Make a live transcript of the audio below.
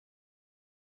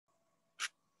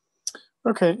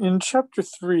Okay, in chapter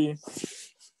 3,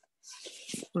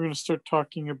 we're going to start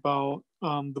talking about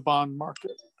the bond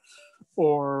market,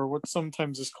 or what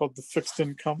sometimes is called the fixed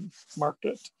income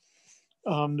market.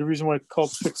 The reason why it's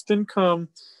called fixed income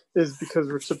is because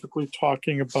we're typically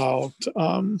talking about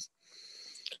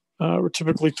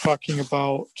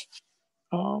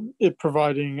it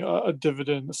providing a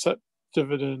dividend, a set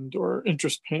dividend or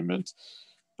interest payment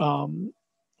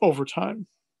over time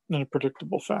in a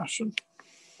predictable fashion.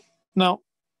 Now,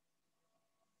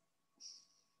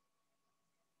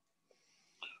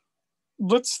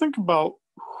 let's think about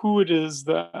who it is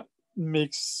that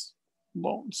makes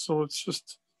loans. So let's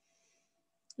just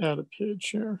add a page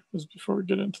here just before we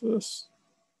get into this.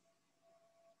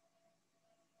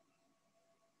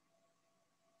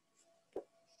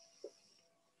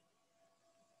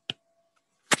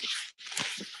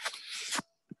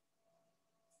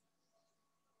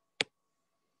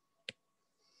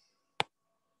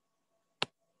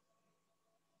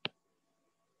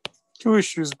 Who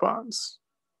issues bonds?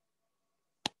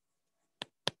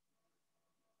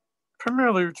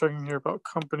 Primarily, we're talking here about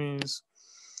companies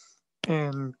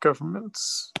and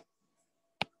governments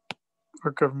or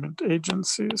government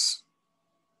agencies.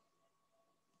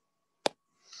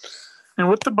 And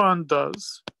what the bond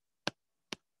does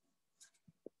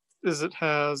is it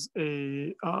has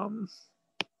a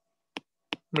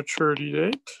maturity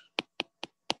date,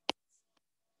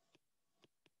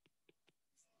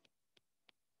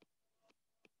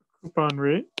 coupon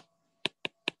rate,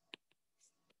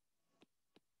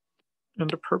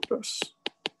 and a purpose.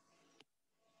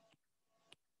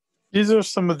 These are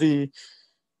some of the,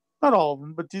 not all of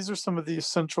them, but these are some of the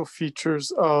essential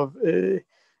features of a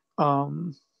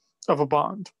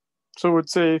bond. So I would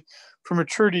say for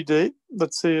maturity date,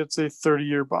 let's say it's a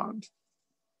 30-year bond.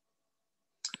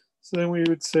 So then we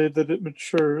would say that it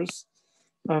matures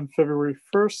on February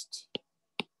 1st,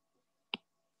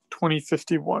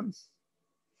 2051.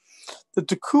 The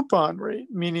coupon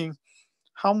rate, meaning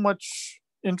how much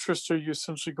interest are you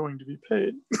essentially going to be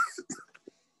paid?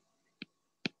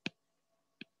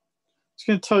 It's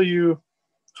going to tell you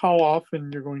how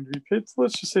often you're going to be paid. So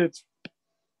let's just say it's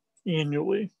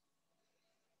annually.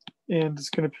 And it's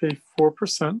going to pay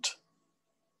 4%.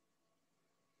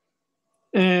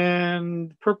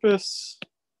 And purpose,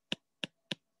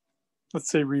 let's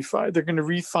say refi. They're going to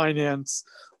refinance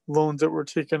loans that were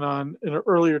taken on in an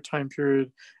earlier time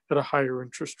period at a higher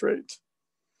interest rate.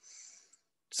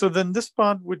 So then this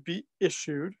bond would be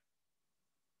issued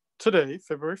today,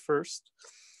 February 1st,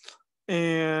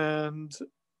 and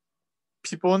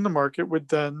people in the market would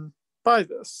then buy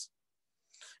this.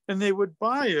 And they would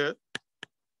buy it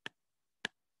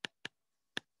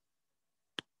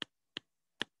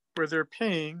where they're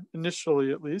paying,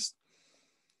 initially at least,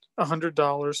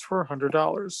 $100 for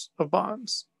 $100 of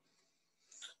bonds.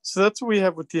 So that's what we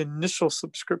have with the initial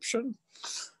subscription.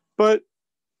 But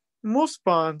most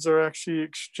bonds are actually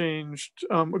exchanged,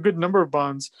 a good number of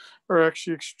bonds are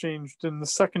actually exchanged in the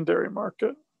secondary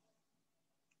market.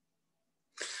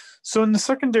 So in the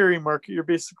secondary market, you're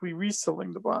basically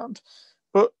reselling the bond.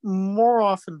 But more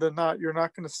often than not, you're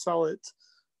not going to sell it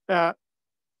at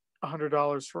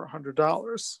 $100 for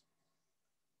 $100.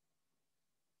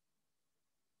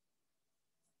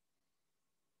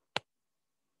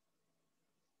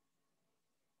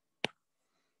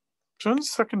 So in the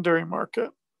secondary market,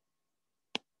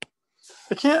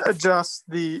 I can't adjust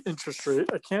the interest rate.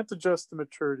 I can't adjust the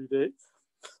maturity date.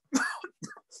 I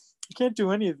can't do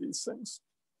any of these things.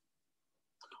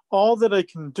 All that I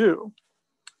can do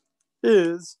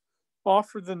is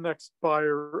offer the next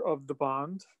buyer of the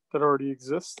bond that already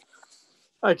exists.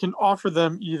 I can offer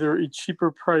them either a cheaper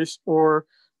price or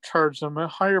charge them a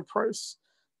higher price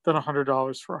than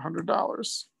 $100 for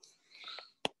 $100.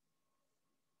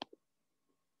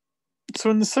 So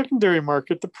in the secondary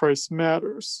market, the price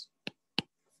matters.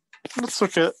 Let's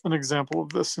look at an example of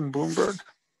this in Bloomberg.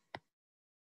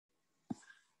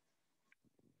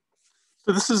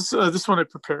 So this is this one I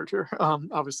prepared here.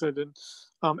 Obviously, I didn't.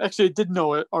 Actually, I did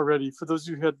know it already. For those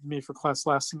of you who had me for class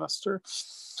last semester,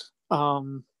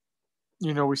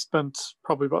 we spent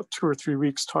probably about 2 or 3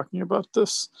 weeks talking about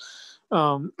this.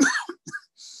 But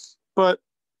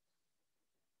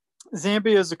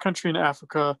Zambia is a country in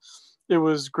Africa. It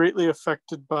was greatly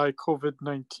affected by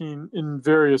COVID-19 in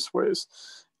various ways.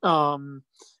 And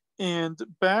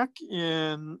back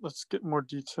in, let's get more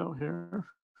detail here.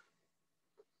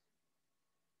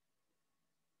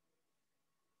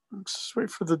 Let's just wait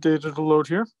for the data to load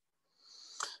here.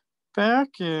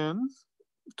 Back in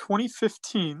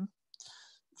 2015,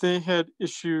 they had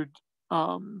issued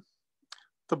the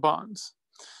bonds.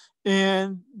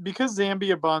 And because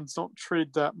Zambia bonds don't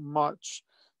trade that much,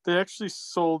 they actually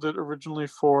sold it originally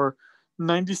for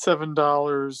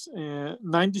 $97 and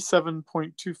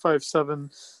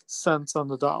 97.257 on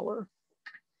the dollar.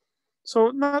 So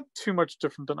not too much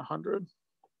different than 100.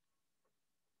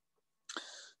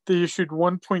 They issued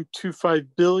 $1.25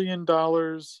 billion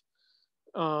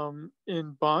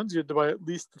in bonds. You had to buy at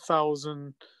least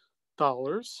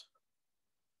 $1,000.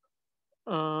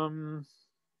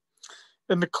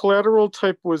 And the collateral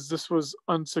type was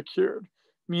unsecured,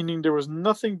 meaning there was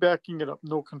nothing backing it up,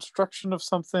 no construction of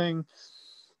something,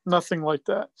 nothing like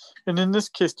that. And in this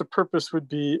case, the purpose would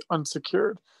be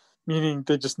unsecured, meaning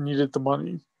they just needed the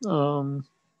money.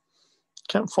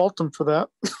 Can't fault them for that.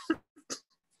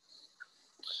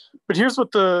 But here's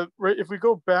what if we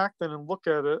go back then and look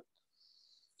at it,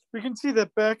 we can see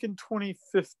that back in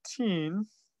 2015,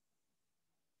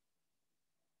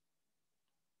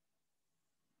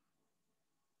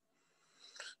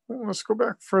 let's go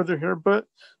back further here, but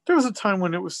there was a time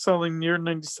when it was selling near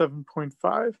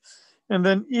 97.5. And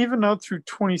then even out through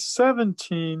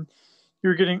 2017,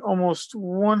 you're getting almost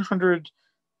 $110.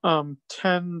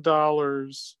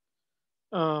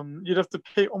 You'd have to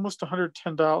pay almost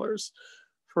 $110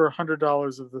 for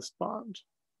 $100 of this bond.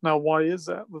 Now, why is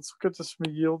that? Let's look at this from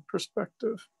a yield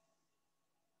perspective.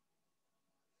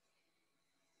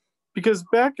 Because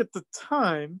back at the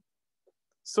time,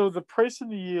 so the price and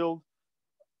the yield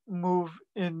move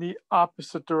in the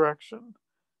opposite direction.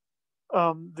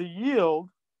 The yield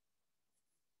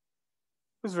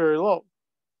is very low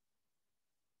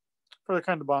for the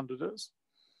kind of bond it is.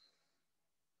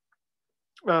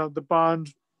 The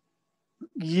bond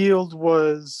yield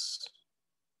was,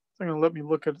 I'm going to let me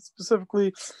look at it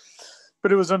specifically,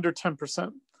 but it was under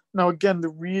 10%. Now, again, the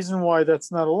reason why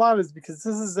that's not a lot is because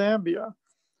this is Zambia.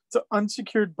 It's an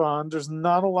unsecured bond. There's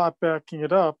not a lot backing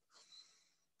it up.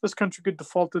 This country could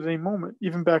default at any moment,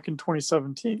 even back in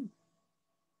 2017.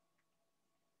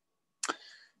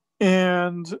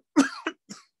 And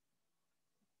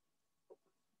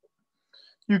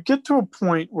you get to a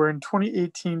point where in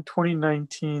 2018,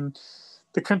 2019,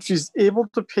 the country is able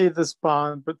to pay this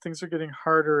bond, but things are getting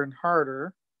harder and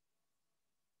harder.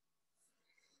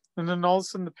 And then all of a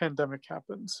sudden the pandemic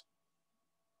happens.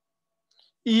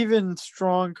 Even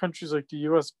strong countries like the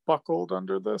US buckled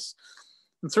under this.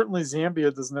 And certainly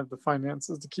Zambia doesn't have the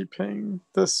finances to keep paying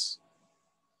this.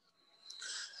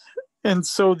 And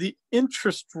so the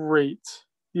interest rate,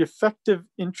 the effective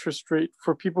interest rate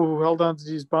for people who held on to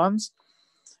these bonds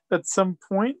at some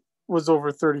point was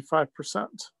over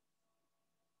 35%.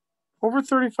 Over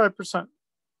 35%.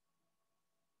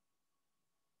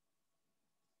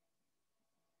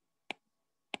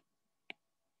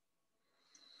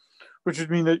 Which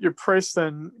would mean that your price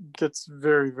then gets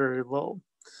very, very low.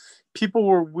 People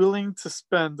were willing to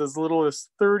spend as little as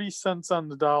 30 cents on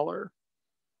the dollar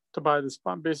to buy this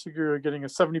bond. Basically, you're getting a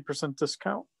 70%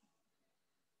 discount.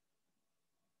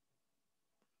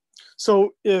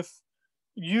 So if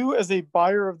you as a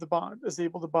buyer of the bond is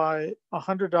able to buy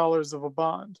 $100 of a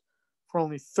bond for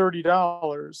only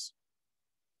 $30,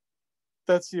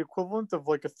 that's the equivalent of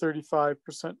like a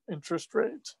 35% interest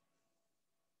rate.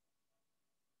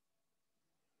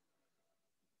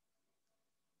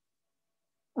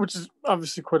 Which is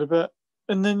obviously quite a bit.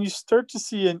 And then you start to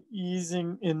see an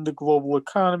easing in the global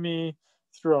economy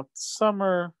throughout the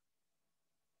summer,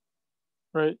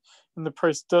 right? And the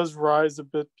price does rise a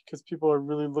bit because people are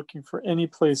really looking for any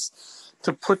place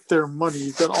to put their money.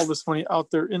 You've got all this money out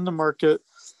there in the market.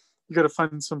 You got to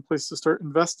find some place to start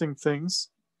investing things.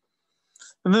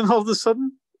 And then all of a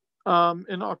sudden,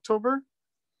 in October,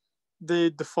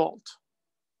 they default,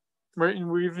 right?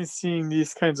 And we're even seeing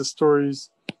these kinds of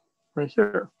stories right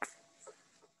here.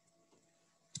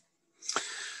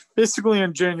 Basically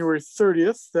on January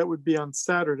 30th, that would be on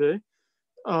Saturday,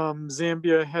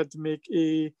 Zambia had to make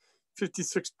a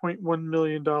 $56.1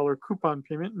 million coupon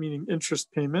payment, meaning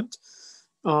interest payment,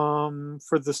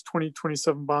 for this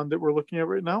 2027 bond that we're looking at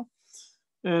right now.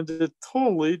 And it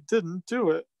totally didn't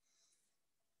do it.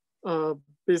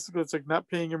 Basically, it's like not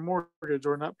paying your mortgage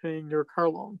or not paying your car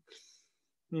loan,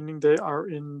 meaning they are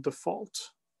in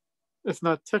default. If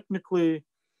not technically,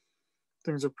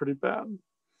 things are pretty bad.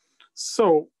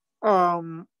 So,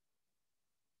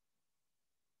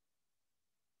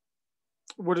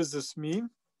 what does this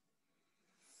mean?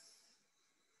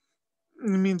 It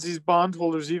means these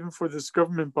bondholders, even for this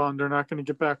government bond, they're not going to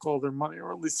get back all their money,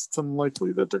 or at least it's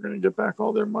unlikely that they're going to get back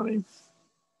all their money.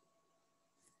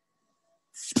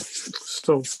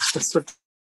 So let's start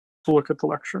to look at the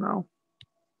lecture now.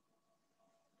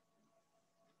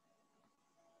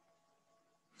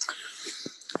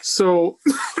 So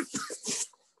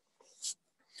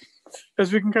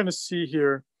as we can kind of see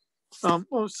here,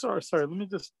 oh, sorry. Let me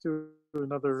just do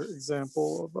another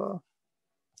example of,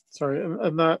 sorry,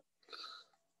 I'm not,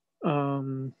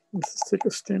 let's just take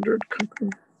a standard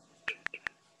company.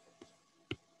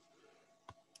 I'm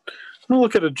gonna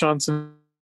look at a Johnson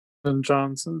 &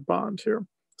 Johnson bond here.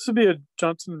 This would be a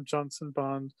Johnson & Johnson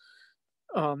bond.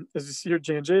 As you see here,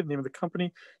 J&J, the name of the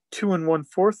company, 2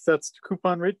 1/4, that's the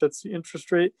coupon rate, that's the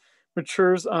interest rate,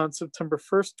 matures on September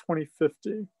 1st,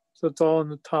 2050. So it's all in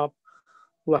the top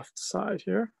left side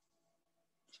here.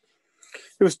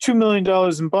 It was $2 million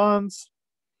in bonds.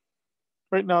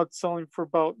 Right now it's selling for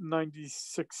about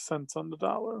 96 cents on the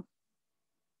dollar.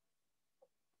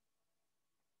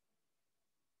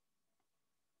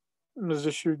 It was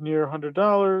issued near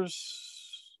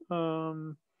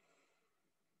 $100.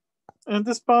 And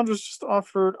this bond was just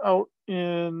offered out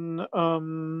in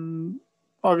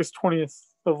August 20th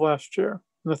of last year,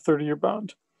 in a 30-year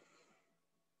bond.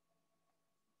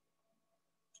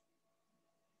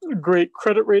 A great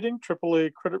credit rating,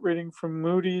 AAA credit rating from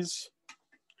Moody's,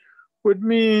 would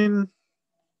mean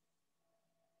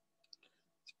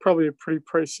it's probably a pretty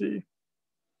pricey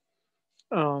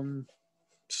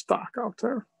stock out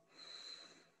there,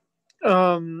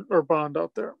 or bond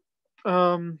out there.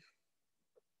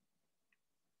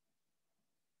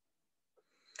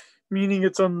 Meaning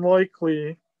it's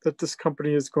unlikely that this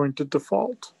company is going to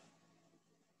default.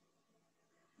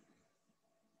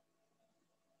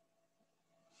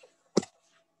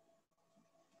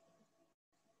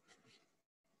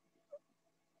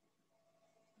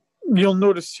 You'll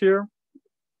notice here,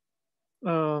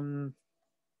 can't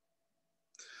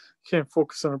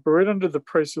focus on it, but right under the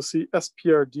price, you'll see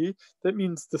SPRD. That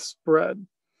means the spread.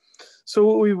 So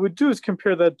what we would do is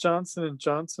compare that Johnson &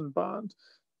 Johnson bond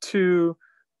to,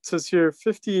 it says here,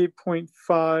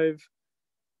 58.5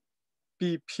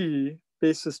 BP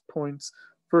basis points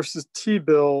versus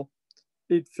T-bill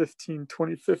 815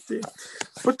 2050.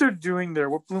 What they're doing there,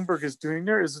 what Bloomberg is doing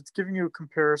there, is it's giving you a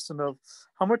comparison of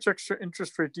how much extra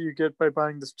interest rate do you get by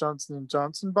buying this Johnson &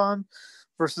 Johnson bond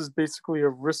versus basically a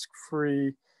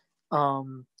risk-free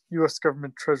U.S.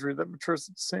 government treasury that matures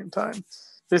at the same time.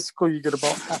 Basically, you get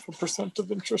about 0.5%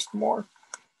 of interest more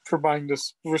for buying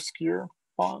this riskier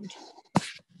bond.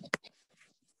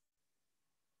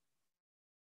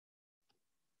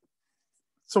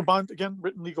 So bond, again,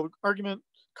 written legal argument,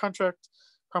 contract,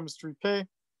 promise to repay.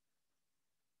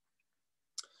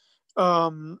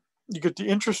 You get the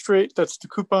interest rate, that's the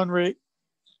coupon rate.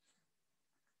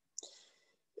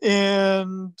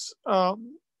 And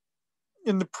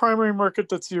in the primary market,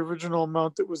 that's the original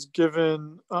amount that was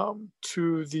given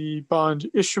to the bond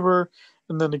issuer.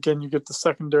 And then again, you get the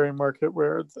secondary market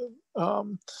where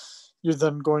you're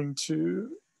then going to,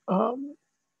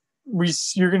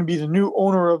 you're going to be the new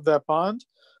owner of that bond,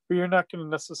 but you're not going to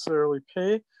necessarily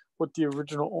pay what the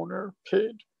original owner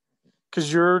paid,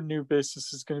 because your new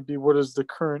basis is going to be what is the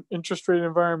current interest rate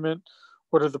environment,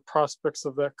 what are the prospects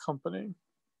of that company.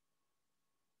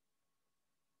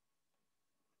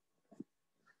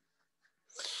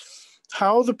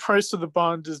 How the price of the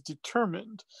bond is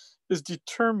determined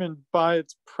by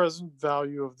its present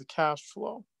value of the cash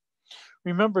flow.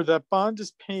 Remember that bond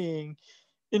is paying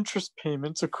interest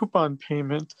payments, a coupon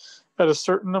payment, at a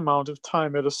certain amount of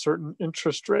time at a certain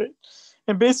interest rate.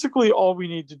 And basically all we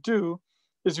need to do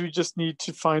is we just need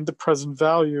to find the present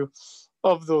value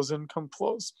of those income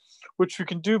flows, which we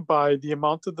can do by the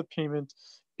amount of the payment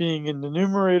being in the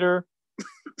numerator,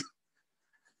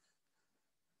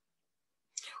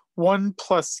 1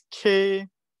 plus K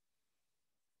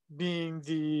being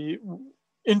the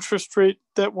interest rate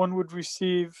that one would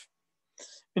receive.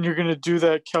 And you're going to do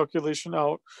that calculation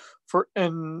out for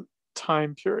n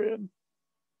time period.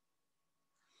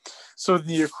 So in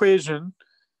the equation,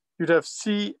 you'd have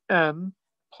Cn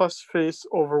plus face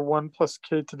over 1 plus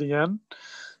K to the n.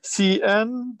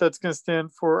 Cn, that's going to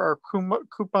stand for our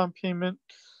coupon payment,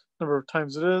 number of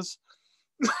times it is.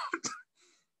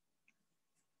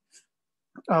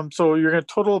 So you're going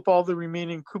to total up all the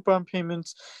remaining coupon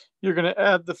payments. You're going to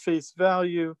add the face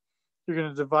value. You're going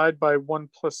to divide by 1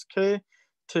 plus K,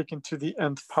 taken to the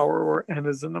nth power, where n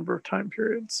is the number of time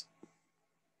periods.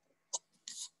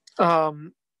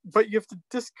 But you have to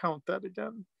discount that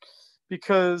again,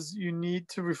 because you need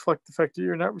to reflect the fact that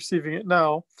you're not receiving it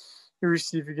now, you're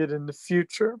receiving it in the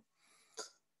future.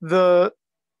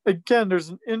 Again, there's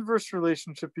an inverse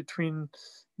relationship between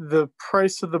the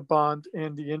price of the bond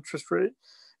and the interest rate.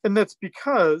 And that's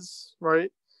because,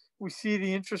 right, we see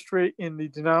the interest rate in the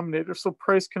denominator. So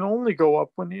price can only go up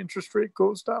when the interest rate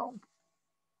goes down.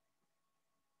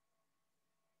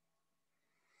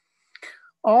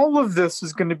 All of this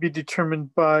is going to be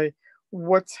determined by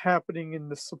what's happening in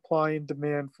the supply and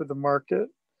demand for the market,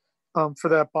 for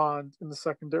that bond in the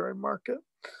secondary market.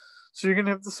 So you're going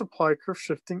to have the supply curve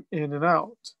shifting in and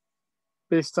out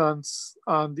based on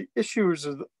the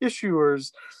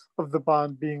issuers of the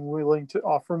bond being willing to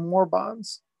offer more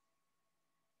bonds.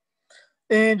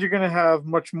 And you're going to have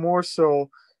much more so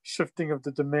shifting of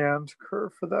the demand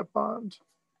curve for that bond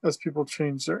as people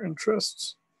change their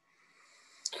interests.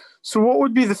 So what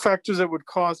would be the factors that would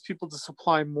cause people to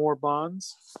supply more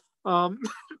bonds?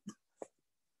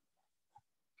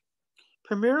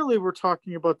 Primarily, we're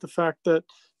talking about the fact that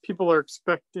people are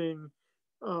expecting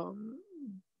that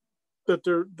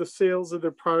the sales of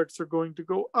their products are going to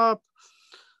go up,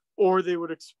 or they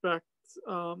would expect,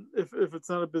 if it's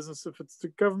not a business, if it's the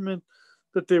government,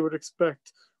 that they would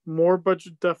expect more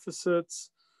budget deficits.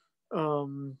 They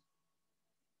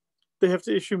have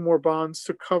to issue more bonds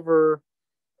to cover,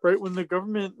 right? When the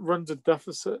government runs a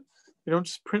deficit, they don't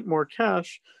just print more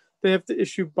cash, they have to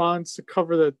issue bonds to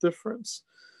cover that difference.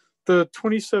 The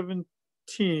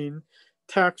 2017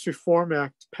 Tax Reform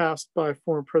Act passed by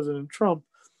former President Trump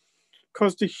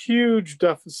caused a huge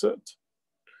deficit,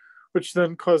 which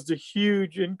then caused a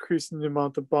huge increase in the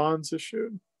amount of bonds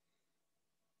issued.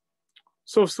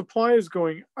 So if supply is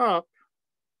going up,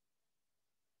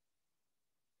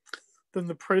 then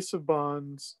the price of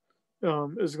bonds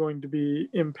is going to be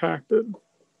impacted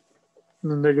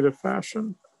in a negative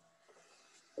fashion.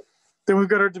 Then we've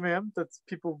got our demand, that's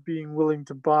people being willing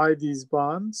to buy these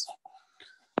bonds.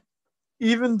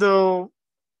 Even though,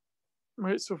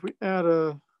 right, so if we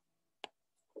add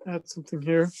something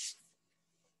here.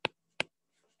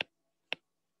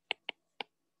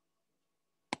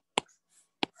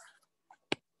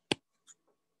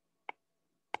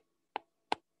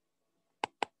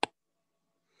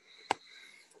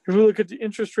 If we look at the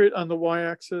interest rate on the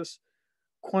y-axis,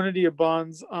 quantity of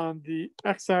bonds on the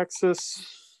x-axis,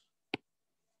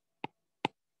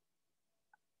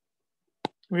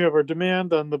 we have our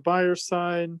demand on the buyer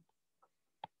side.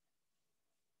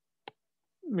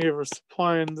 We have our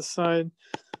supply on the side.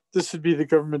 This would be the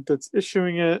government that's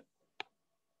issuing it.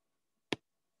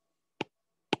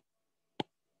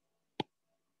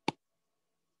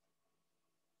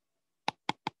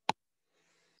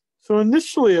 So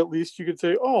initially, at least, you could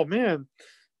say, oh man,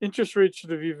 interest rates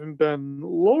should have even been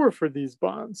lower for these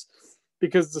bonds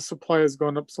because the supply has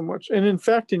gone up so much. And in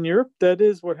fact, in Europe, that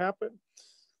is what happened.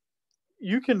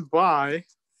 You can buy,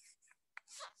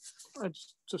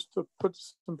 just to put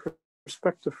some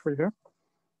perspective for you here.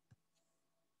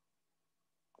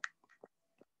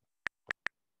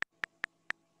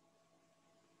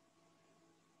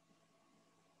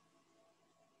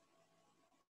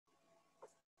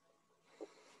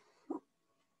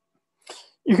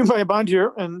 You can buy a bond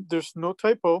here, and there's no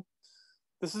typo.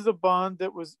 This is a bond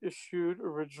that was issued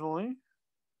originally.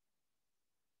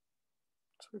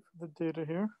 Let's wait for the data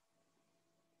here.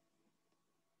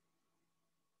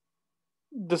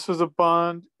 This was a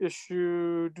bond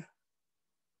issued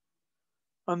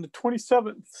on the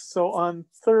 27th, so on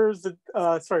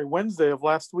Wednesday of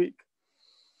last week.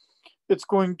 It's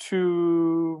going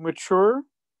to mature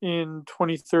in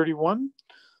 2031,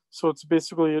 so it's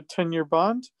basically a 10-year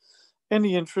bond, and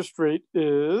the interest rate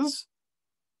is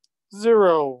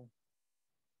 0.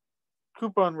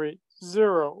 Coupon rate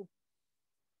 0,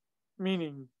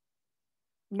 meaning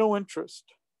no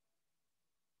interest.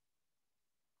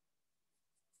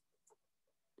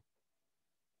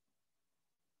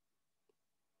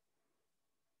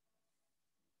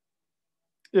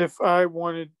 If I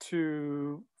went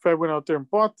out there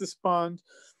and bought this bond,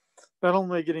 not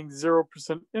only getting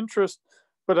 0% interest,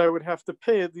 but I would have to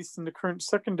pay, at least in the current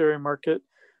secondary market,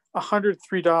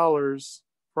 $103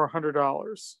 for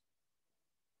 $100.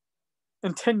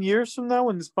 And 10 years from now,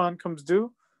 when this bond comes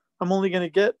due, I'm only going to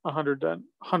get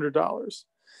 $100.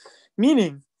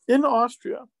 Meaning, in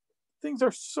Austria, things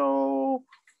are so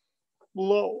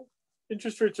low.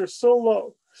 Interest rates are so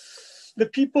low. The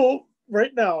people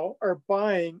right now are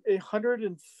paying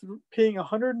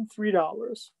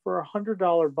 $103 for a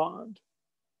 $100 bond.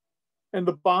 And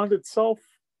the bond itself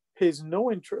pays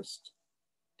no interest.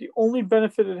 The only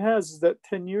benefit it has is that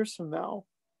 10 years from now,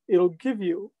 it'll give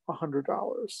you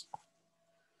 $100.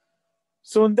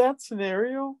 So in that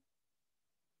scenario,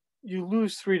 you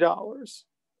lose $3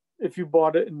 if you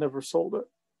bought it and never sold it,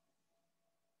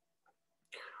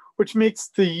 which makes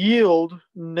the yield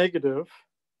negative.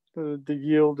 The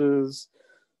yield is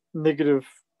negative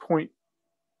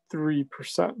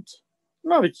 0.3%.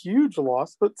 Not a huge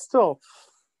loss, but still,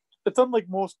 it's unlike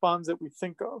most bonds that we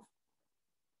think of.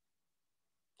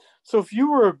 So if you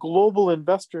were a global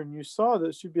investor and you saw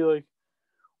this, you'd be like,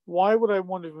 why would I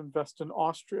want to invest in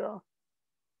Austria?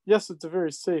 yes, it's a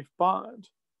very safe bond,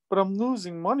 but I'm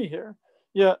losing money here.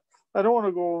 Yet I don't want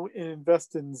to go and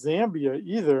invest in Zambia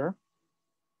either.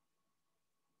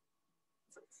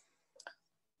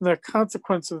 And the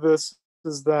consequence of this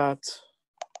is that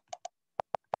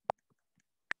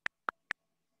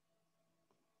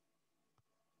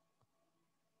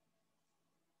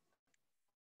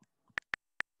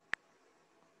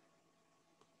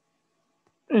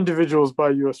individuals buy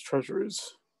U.S.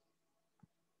 treasuries.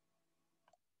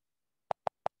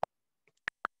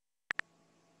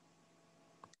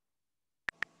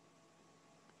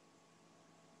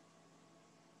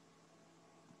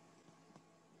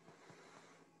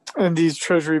 And these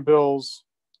treasury bills,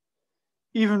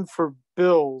 even for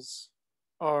bills,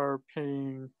 are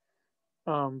paying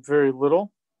very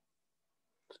little.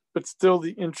 But still,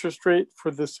 the interest rate for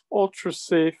this ultra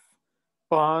safe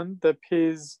bond that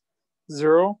pays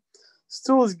 0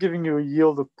 still is giving you a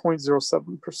yield of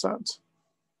 0.07%.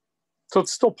 So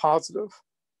it's still positive.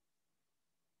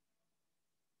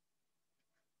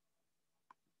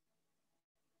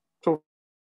 So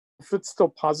if it's still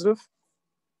positive,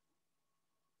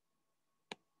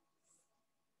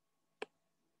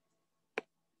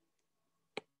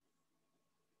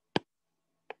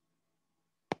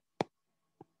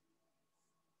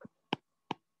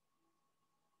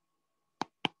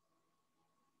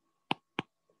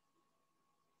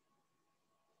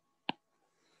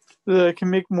 they can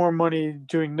make more money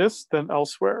doing this than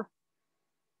elsewhere.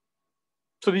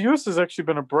 So the US has actually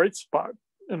been a bright spot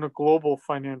in the global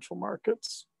financial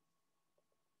markets.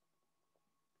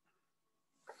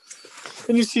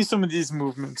 And you see some of these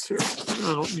movements here.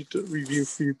 I don't need to review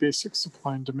for you basic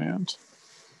supply and demand,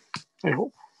 I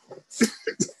hope.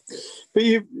 But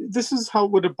this is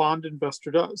what a bond investor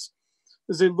does,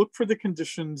 is they look for the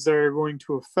conditions that are going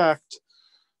to affect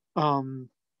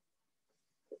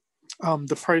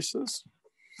the prices.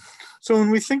 So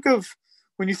when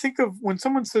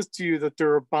someone says to you that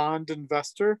they're a bond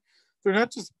investor, they're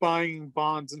not just buying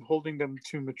bonds and holding them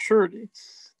to maturity.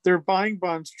 They're buying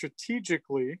bonds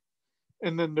strategically,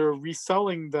 and then they're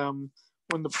reselling them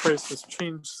when the price has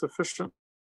changed sufficiently.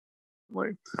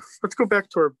 Let's go back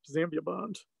to our Zambia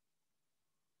bond.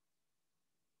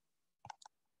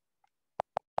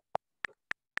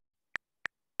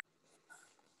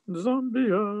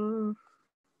 Zambia.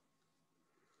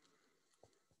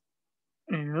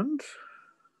 And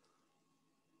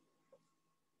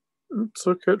let's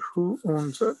look at who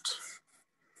owns it.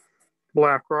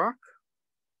 BlackRock.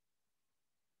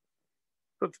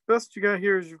 But the best you got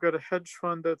here is you've got a hedge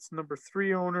fund that's number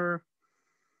 3 owner.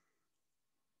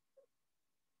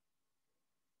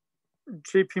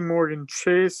 JP Morgan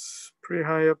Chase, pretty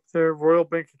high up there. Royal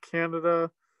Bank of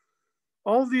Canada.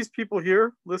 All of these people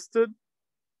here listed,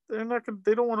 they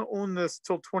don't want to own this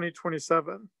till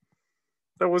 2027.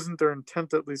 That wasn't their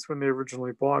intent, at least when they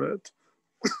originally bought it.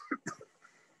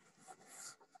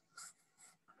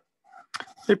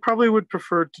 They probably would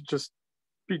prefer to just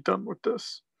be done with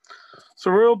this. So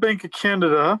Royal Bank of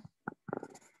Canada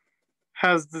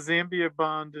has the Zambia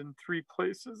bond in 3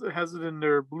 places. It has it in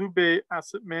their Blue Bay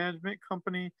Asset Management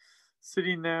Company,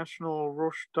 City National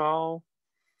Rochdale,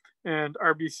 and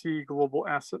RBC Global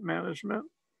Asset Management.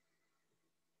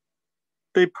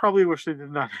 They probably wish they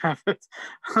did not have it.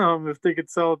 If they could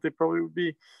sell it, they probably would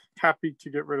be happy to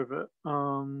get rid of it.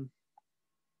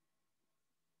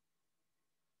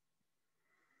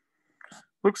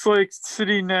 Looks like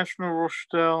City National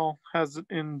Rochdale has it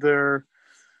in their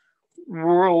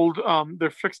their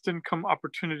Fixed Income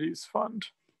Opportunities Fund.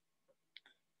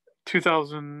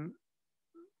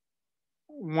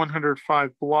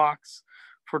 2,105 blocks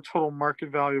for a total market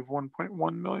value of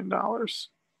 $1.1 million.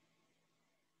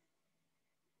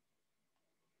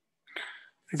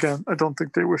 Again, I don't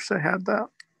think they wish they had that.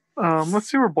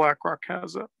 Let's see where BlackRock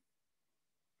has it.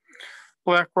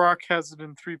 BlackRock has it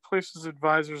in 3 places: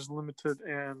 Advisors Limited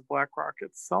and BlackRock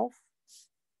itself.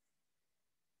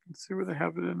 Let's see where they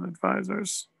have it in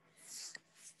Advisors.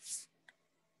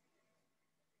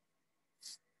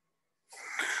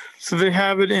 So they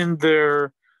have it in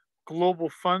their global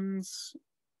funds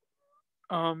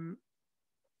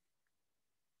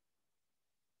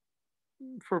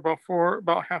for about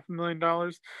 $500,000,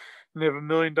 and they have $1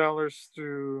 million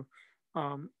through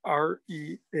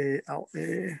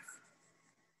REALA.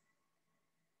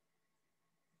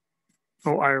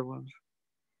 Oh, Ireland.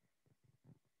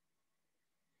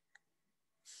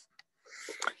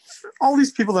 All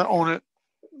these people that own it,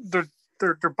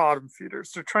 they're bottom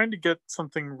feeders. They're trying to get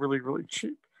something really, really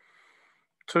cheap.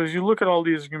 So as you look at all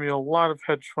these, there's going to be a lot of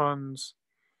hedge funds.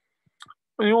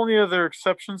 And the only other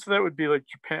exceptions to that would be like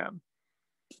Japan,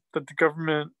 that the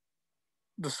government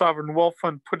the sovereign wealth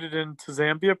fund put it into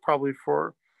Zambia, probably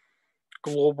for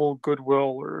global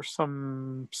goodwill or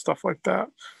some stuff like that.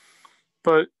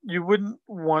 But you wouldn't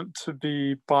want to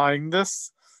be buying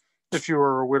this if you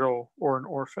were a widow or an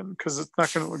orphan, because it's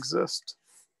not going to exist.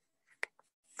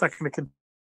 It's not going to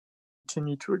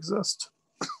continue to exist.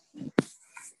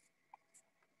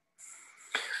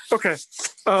 Okay.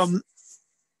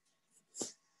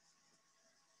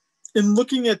 In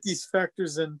looking at these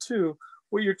factors in too,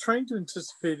 what you're trying to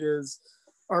anticipate is,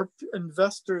 are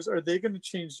investors, are they going to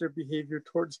change their behavior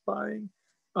towards buying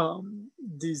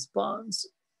these bonds?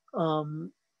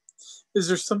 Is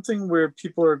there something where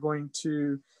people are going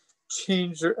to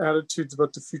change their attitudes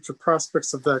about the future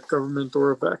prospects of that government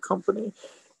or of that company?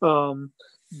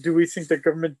 Do we think that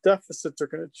government deficits are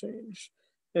going to change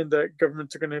and that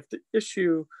governments are going to have to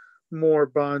issue more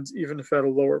bonds even if at a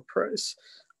lower price?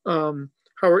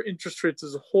 How are interest rates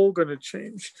as a whole going to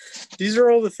change? These are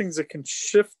all the things that can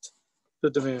shift the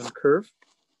demand curve.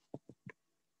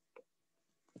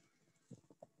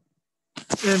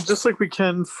 And just like we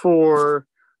can for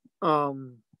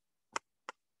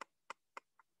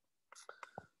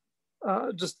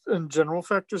just in general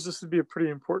factors, this would be a pretty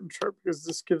important chart because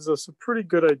this gives us a pretty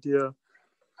good idea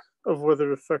of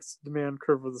whether it affects the demand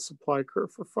curve or the supply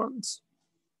curve for funds.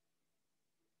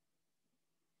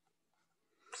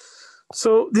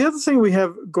 So the other thing we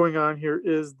have going on here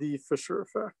is the Fisher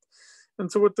effect. And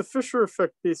so what the Fisher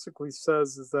effect basically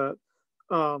says is that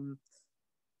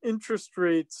interest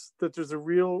rates, that there's a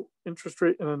real interest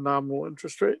rate and a nominal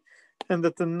interest rate, and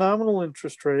that the nominal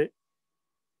interest rate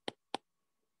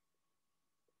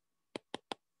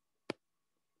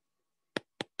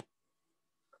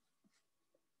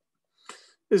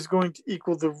is going to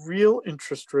equal the real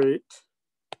interest rate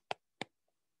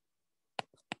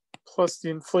plus the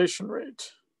inflation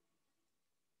rate.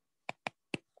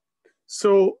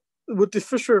 So what the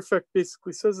Fisher effect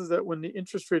basically says is that when the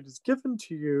interest rate is given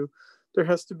to you, there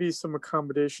has to be some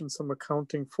accommodation, some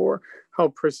accounting for how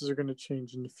prices are going to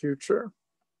change in the future.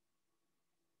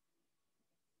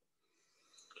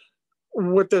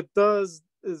 What that does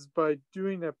is, by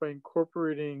doing that, by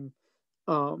incorporating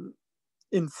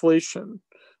inflation,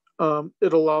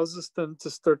 it allows us then to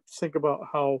start to think about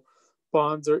how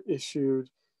bonds are issued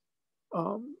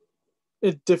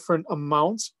at different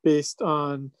amounts based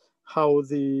on how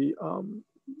the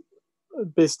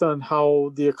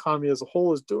economy as a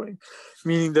whole is doing,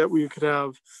 meaning that we could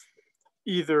have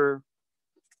either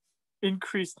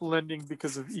increased lending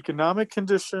because of economic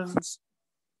conditions,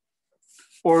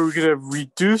 or we could have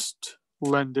reduced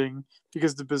lending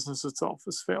because the business itself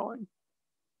is failing.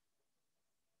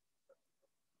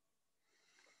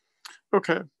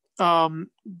 Okay,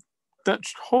 that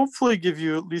should hopefully give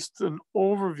you at least an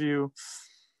overview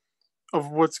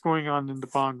of what's going on in the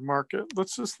bond market.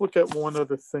 Let's just look at one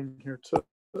other thing here too.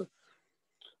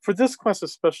 For this class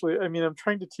especially, I mean, I'm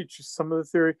trying to teach you some of the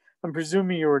theory. I'm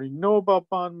presuming you already know about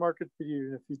bond markets, but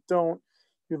even if you don't,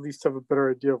 you at least have a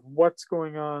better idea of what's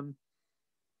going on.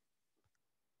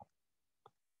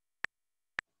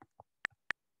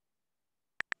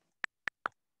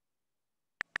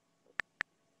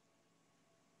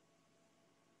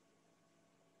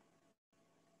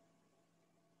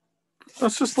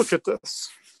 Let's just look at this.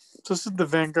 This is the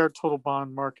Vanguard Total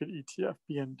Bond Market ETF,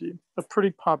 BND, a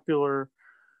pretty popular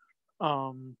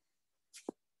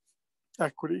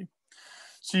equity.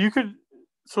 So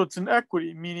it's an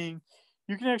equity, meaning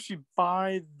you can actually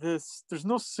buy this. There's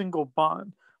no single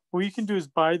bond. What you can do is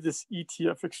buy this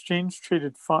ETF, exchange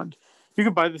traded fund. You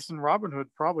could buy this in Robinhood,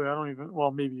 probably. Well,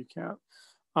 maybe you can't.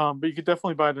 But you could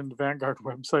definitely buy it on the Vanguard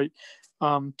website.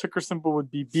 Ticker symbol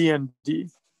would be BND.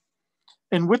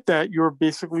 And with that, you're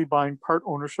basically buying part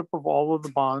ownership of all of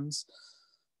the bonds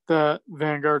that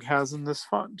Vanguard has in this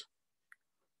fund.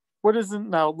 What is it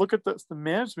now? Look at this. The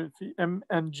management fee,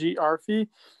 MNGR fee,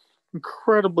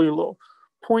 incredibly low,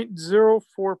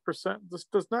 0.04%. This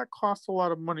does not cost a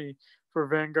lot of money for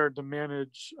Vanguard to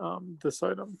manage this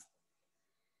item.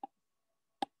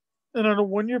 And on a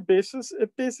one-year basis,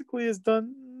 it basically has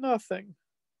done nothing,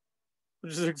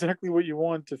 which is exactly what you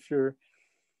want if you're,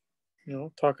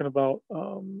 talking about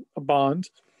a bond.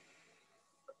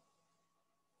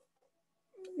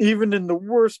 Even in the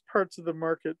worst parts of the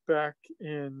market back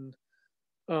in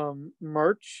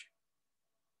March,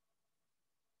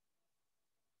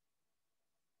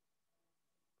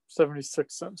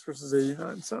 $0.76 versus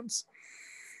 89 cents.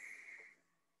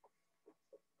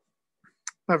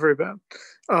 Not very bad.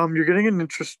 You're getting an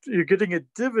interest. You're getting a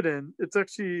dividend. It's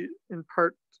actually in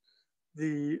part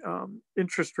the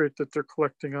interest rate that they're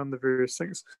collecting on the various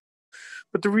things.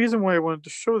 But the reason why I wanted to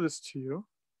show this to you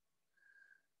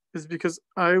is because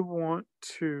I want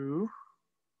to,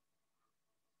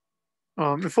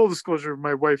 in full disclosure,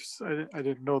 my wife's, I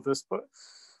didn't know this, but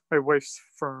my wife's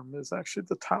firm is actually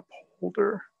the top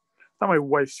holder. Not my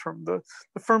wife's firm, the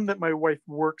firm that my wife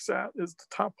works at is the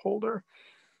top holder.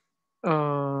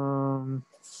 I'm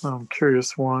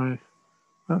curious why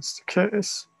that's the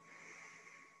case.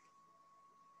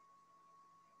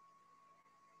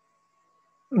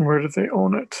 Where do they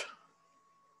own it?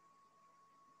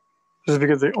 Just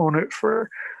because they own it for,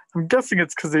 I'm guessing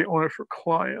it's because they own it for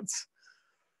clients.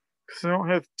 Because they don't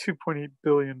have $2.8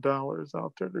 billion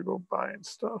out there to go buying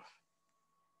stuff.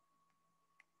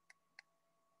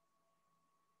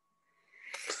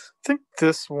 I think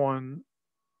this one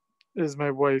is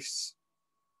my wife's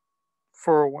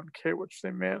 401k, which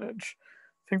they manage.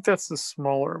 I think that's the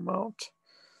smaller amount.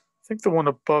 I think the one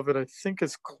above it, I think,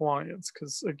 is clients,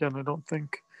 because again, I don't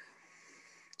think.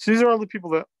 So these are all the people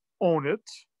that own it,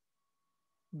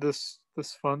 this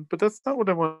fund, but that's not what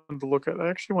I wanted to look at. I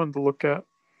actually wanted to look at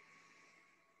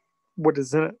what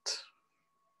is in it.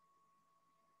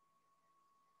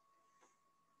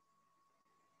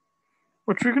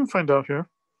 Which we can find out here.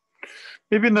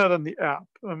 Maybe not on the app.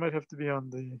 I might have to be on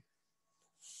the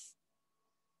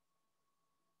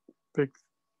big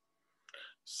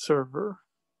server.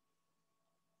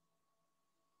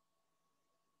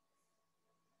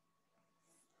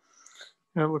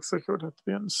 Yeah, it looks like it would have to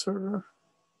be on the server.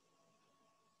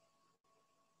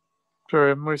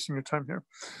 Sorry, I'm wasting your time here.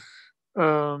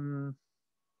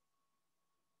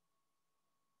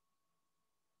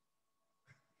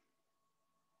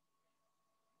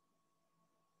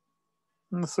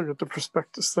 Let's look at the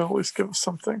prospectus. They'll always give us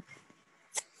something.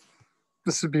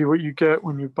 This would be what you get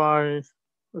when you buy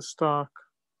the stock.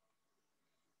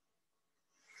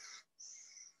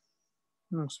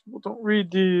 Most people don't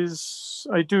read these.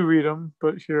 I do read them,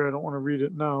 but here I don't want to read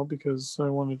it now because I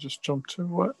want to just jump to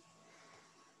what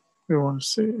we want to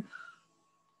see.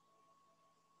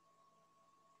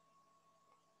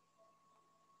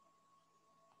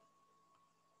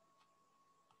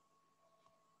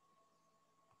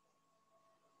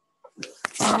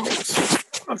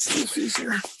 Let's do this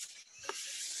easier.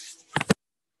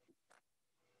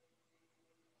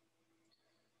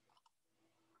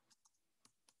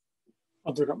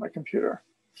 I'll do it on my computer.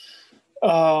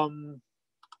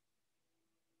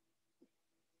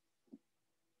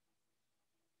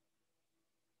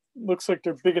 Looks like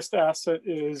their biggest asset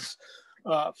is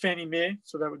Fannie Mae,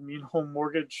 so that would mean home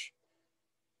mortgage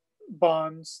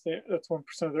bonds. That's 1%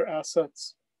 of their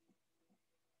assets.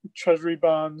 Treasury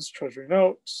bonds, Treasury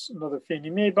notes, another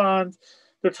Fannie Mae bond.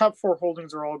 Their top 4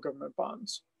 holdings are all government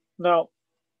bonds. Now,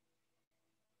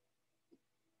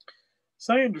 as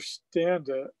I understand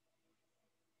it,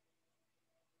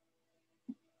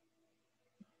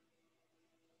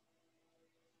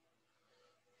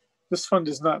 this fund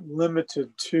is not limited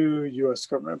to U.S.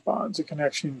 government bonds. It can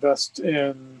actually invest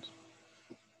in,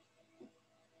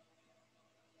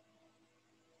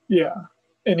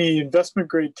 any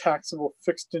investment-grade taxable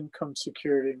fixed income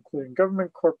security, including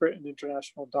government, corporate, and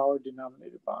international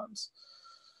dollar-denominated bonds.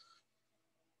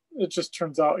 It just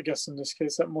turns out, I guess in this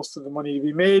case, that most of the money to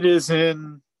be made is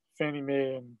in Fannie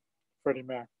Mae and Freddie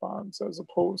Mac bonds as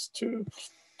opposed to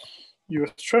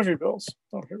U.S. Treasury bills.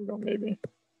 Oh, here we go, maybe.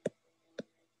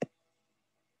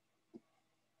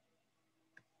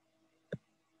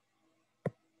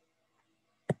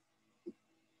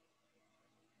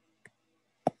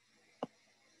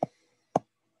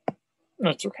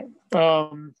 That's okay.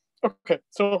 Okay,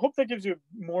 so I hope that gives you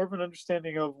more of an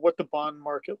understanding of what the bond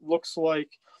market looks like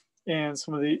and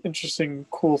some of the interesting,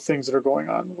 cool things that are going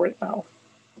on right now.